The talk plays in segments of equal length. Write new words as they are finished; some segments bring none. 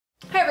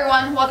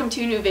everyone, welcome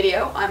to a new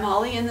video. I'm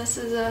Holly and this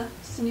is a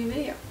new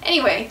video.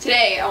 Anyway,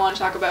 today I want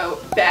to talk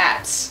about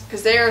bats,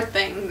 because they're a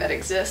thing that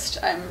exist,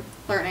 I'm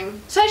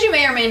learning. So as you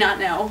may or may not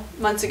know,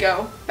 months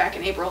ago, back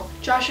in April,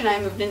 Josh and I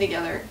moved in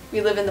together.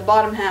 We live in the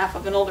bottom half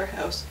of an older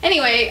house.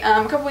 Anyway,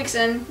 a couple weeks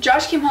in,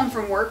 Josh came home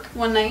from work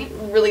one night,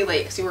 really late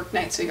because he worked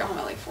nights, so he got home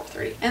at like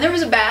 4:30. And there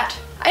was a bat.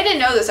 I didn't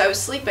know this, I was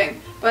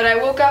sleeping, but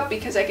I woke up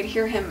because I could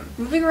hear him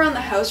moving around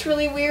the house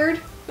really weird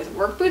with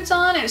work boots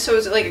on, and so it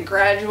was like a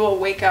gradual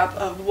wake up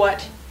of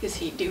what is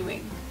he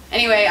doing.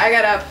 Anyway, I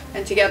got up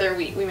and together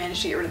we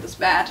managed to get rid of this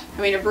bat.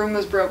 I mean, a broom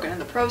was broken in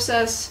the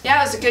process. Yeah,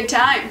 it was a good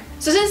time.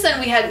 So since then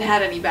we hadn't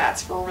had any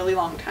bats for a really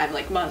long time,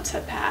 like months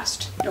had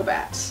passed. No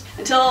bats.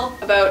 Until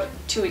about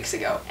 2 weeks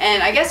ago.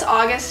 And I guess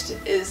August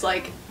is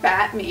like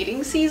bat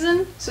mating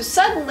season. So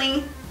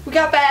suddenly we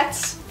got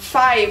bats,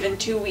 5 in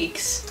 2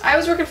 weeks. I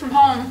was working from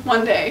home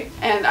one day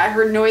and I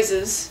heard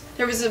noises.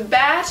 There was a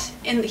bat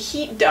in the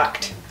heat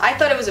duct. I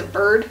thought it was a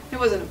bird. It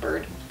wasn't a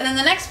bird. And then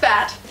the next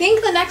bat, I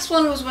think the next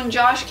one was when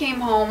Josh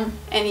came home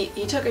and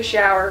he took a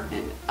shower,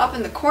 and up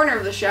in the corner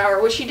of the shower,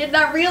 which he did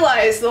not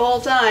realize the whole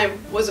time,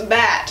 was a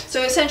bat.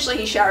 So essentially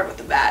he showered with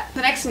a bat.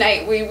 The next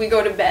night we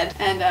go to bed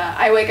and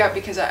I wake up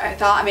because I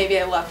thought maybe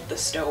I left the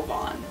stove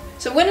on.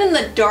 So when in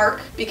the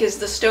dark, because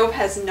the stove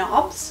has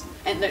knobs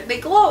and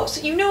they glow,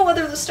 so you know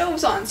whether the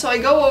stove's on. So I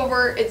go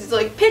over, it's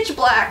like pitch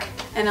black,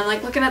 and I'm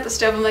like looking at the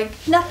stove, I'm like,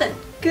 nothing.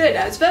 Good.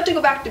 I was about to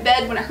go back to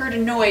bed when I heard a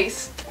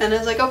noise. And I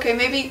was like, okay,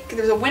 maybe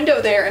there's a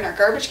window there in our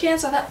garbage can,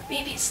 so I thought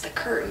maybe it's the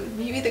curtain.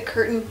 Maybe the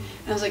curtain.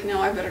 And I was like,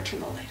 no, I better turn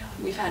the light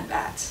on. We've had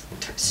bats.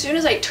 As soon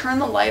as I turn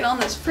the light on,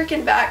 this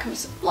freaking bat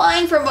comes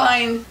flying from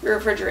behind the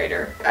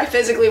refrigerator. I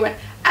physically went,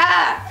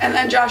 ah! And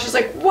then Josh is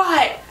like,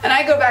 what? And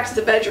I go back to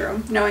the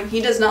bedroom knowing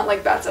he does not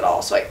like bats at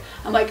all. So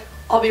I'm like,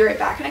 I'll be right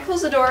back. And I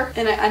close the door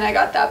and I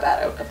got that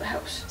bat out of the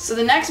house. So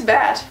the next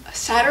bat,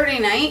 Saturday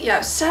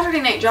night,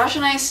 Saturday night, Josh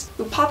and I,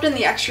 we popped in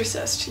The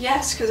Exorcist.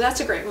 Yes, because that's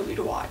a great movie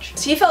to watch.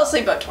 So he fell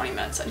asleep about 20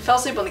 minutes and he fell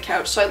asleep on the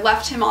couch. So I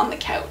left him on the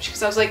couch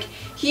because I was like,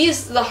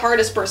 he's the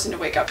hardest person to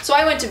wake up. So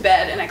I went to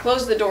bed and I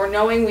closed the door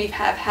knowing we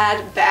have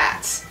had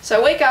bats. So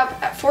I wake up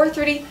at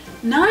 4:30,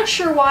 not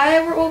sure why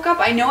I woke up.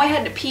 I know I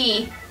had to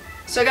pee.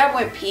 So I got up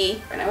and went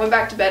pee, and I went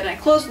back to bed and I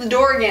closed the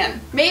door again.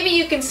 Maybe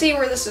you can see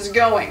where this is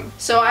going.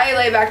 So I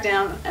lay back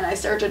down and I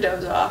start to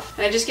doze off.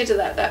 And I just get to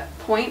that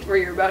point where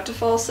you're about to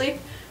fall asleep,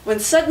 when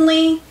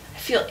suddenly I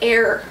feel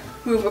air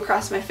move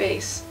across my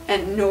face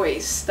and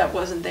noise that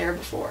wasn't there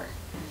before.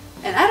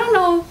 And I don't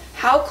know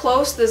how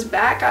close this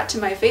bat got to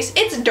my face.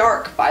 It's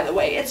dark, by the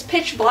way. It's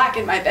pitch black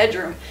in my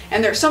bedroom,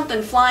 and there's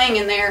something flying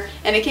in there,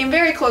 and it came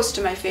very close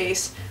to my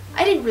face.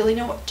 I didn't really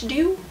know what to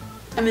do.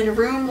 I'm in a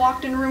room,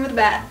 locked in a room with a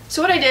bat.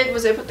 So what I did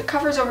was I put the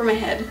covers over my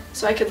head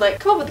so I could like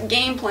come up with a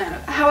game plan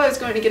of how I was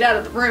going to get out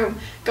of the room,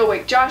 go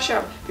wake Josh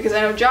up, because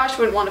I know Josh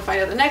wouldn't want to find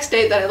out the next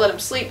day that I let him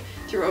sleep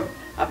through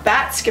a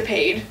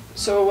bat-scapade.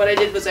 So what I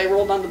did was I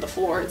rolled onto the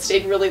floor, it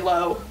stayed really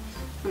low,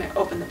 and I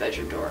opened the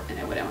bedroom door and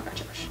I went out and got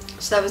Josh.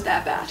 So that was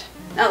that bat.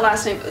 Not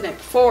last night, but the night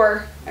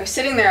before, I was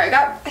sitting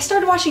there, I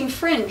started watching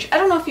Fringe. I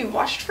don't know if you've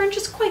watched Fringe,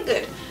 it's quite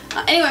good.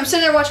 Anyway, I'm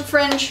sitting there watching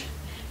Fringe,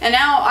 and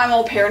now I'm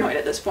all paranoid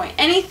at this point.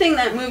 Anything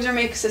that moves or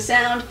makes a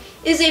sound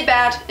is a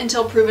bat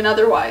until proven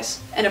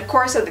otherwise. And of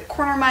course, at the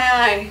corner of my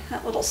eye,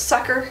 that little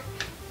sucker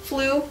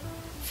flew in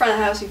front of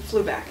the house. He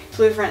flew back,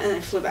 flew in front, and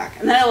then flew back.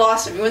 And then I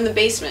lost him. He went in the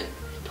basement.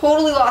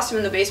 Totally lost him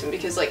in the basement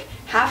because like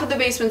half of the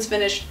basement's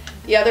finished,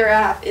 the other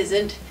half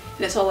isn't,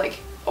 and it's all like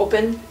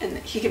open, and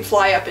he can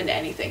fly up into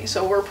anything.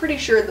 So we're pretty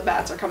sure the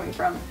bats are coming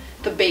from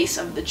the base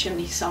of the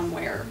chimney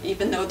somewhere.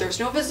 Even though there's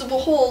no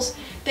visible holes,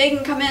 they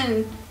can come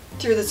in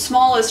through the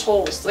smallest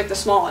holes, like the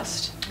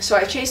smallest. So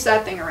I chased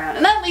that thing around.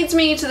 And that leads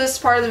me to this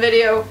part of the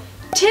video.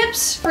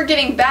 Tips for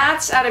getting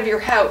bats out of your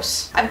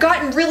house. I've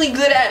gotten really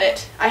good at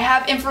it. I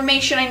have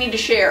information I need to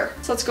share.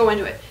 So let's go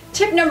into it.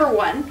 Tip number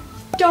 1,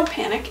 don't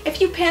panic. If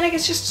you panic,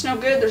 it's just no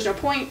good. There's no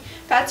point.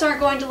 Bats aren't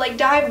going to like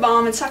dive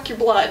bomb and suck your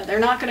blood. They're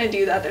not going to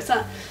do that.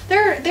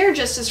 They're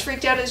just as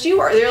freaked out as you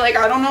are. They're like,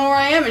 I don't know where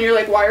I am, and you're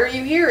like, why are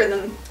you here? And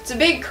then it's a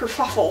big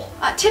kerfuffle.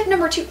 Tip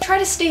number 2, try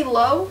to stay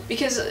low,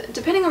 because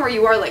depending on where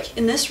you are, like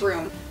in this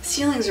room,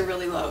 ceilings are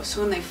really low.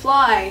 So when they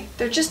fly,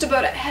 they're just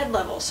about at head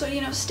level. So,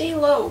 you know, stay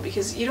low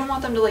because you don't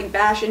want them to like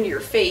bash into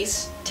your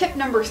face. Tip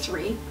number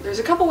 3, there's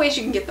a couple ways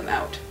you can get them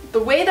out.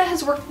 The way that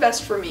has worked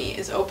best for me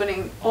is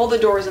opening all the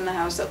doors in the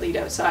house that lead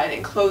outside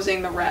and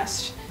closing the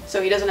rest,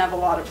 so he doesn't have a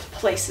lot of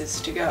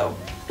places to go.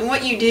 And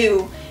what you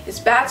do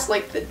is bats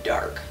like the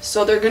dark,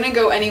 so they're gonna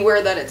go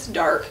anywhere that it's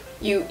dark.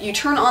 You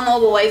turn on all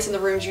the lights in the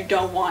rooms you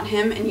don't want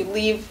him, and you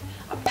leave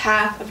a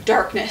path of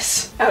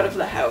darkness out of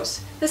the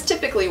house. This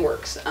typically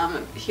works.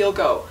 He'll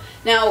go.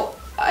 Now,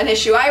 an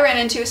issue I ran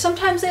into is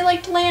sometimes they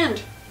like to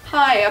land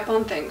high up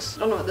on things. I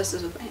don't know what this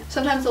is with my hand.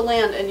 Sometimes they'll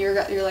land and you're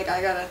like,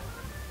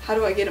 how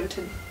do I get him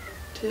to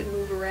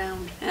move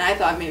around? And I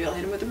thought maybe I'll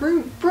hit him with a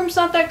broom. Broom's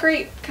not that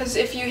great, because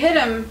if you hit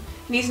him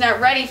and he's not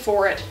ready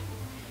for it,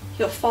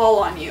 he'll fall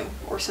on you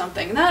or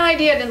something. And that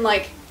idea I didn't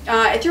like.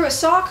 I threw a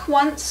sock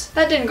once.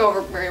 That didn't go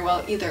over very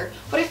well either.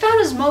 What I found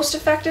is most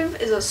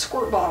effective is a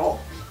squirt bottle.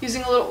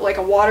 Using a little, like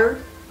a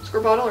water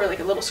squirt bottle or like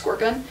a little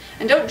squirt gun,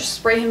 and don't just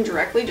spray him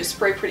directly, just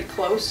spray pretty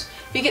close.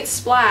 If he gets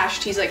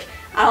splashed, he's like,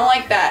 I don't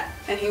like that,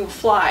 and he will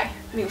fly.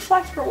 And he will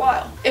fly for a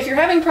while. If you're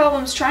having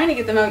problems trying to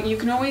get them out, you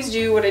can always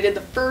do what I did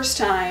the first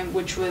time,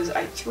 which was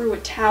I threw a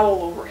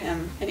towel over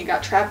him and he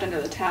got trapped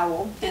under the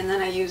towel. And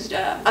then I used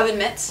oven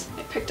mitts.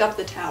 I picked up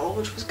the towel,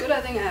 which was good.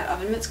 I think I had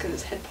oven mitts because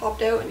his head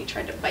popped out and he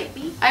tried to bite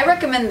me. I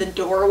recommend the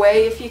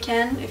doorway if you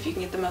can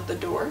get them out the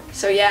door.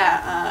 So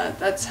yeah,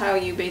 that's how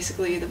you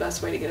basically, the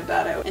best way to get a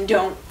bat out. And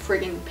don't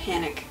friggin'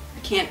 panic.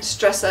 Can't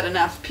stress that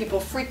enough. People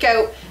freak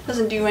out.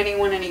 Doesn't do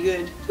anyone any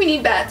good. We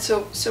need bats,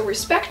 so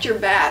respect your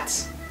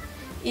bats,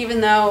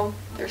 even though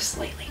they're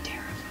slightly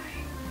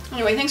terrifying.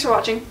 Anyway, thanks for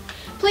watching.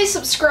 Please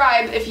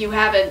subscribe if you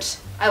haven't.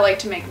 I like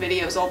to make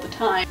videos all the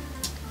time.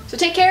 So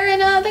take care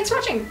and thanks for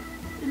watching.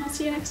 And I'll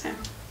see you next time.